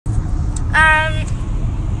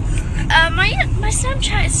My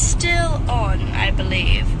Snapchat is still on, I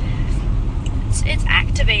believe. It's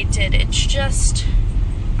activated. It's just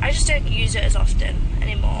I just don't use it as often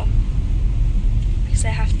anymore because I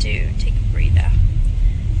have to take a breather.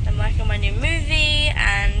 I'm working on my new movie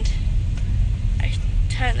and I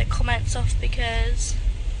turned the comments off because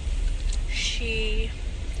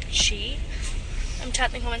I'm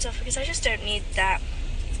turning the comments off because I just don't need that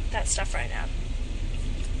stuff right now.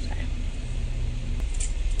 So.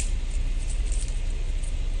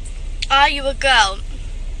 Are you a girl?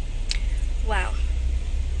 Wow.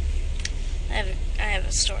 I have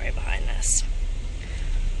a story behind this.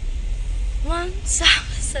 Once I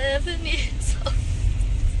was 7 years old.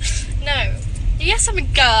 No. Yes, I'm a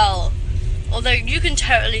girl. Although you can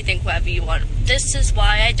totally think whatever you want. This is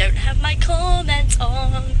why I don't have my comments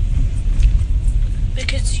on.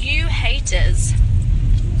 Because you haters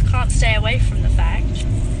can't stay away from the fact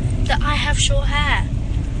that I have short hair.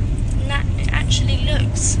 And that actually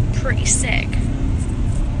looks pretty sick.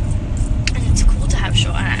 And it's cool to have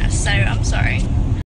short hair, so I'm sorry.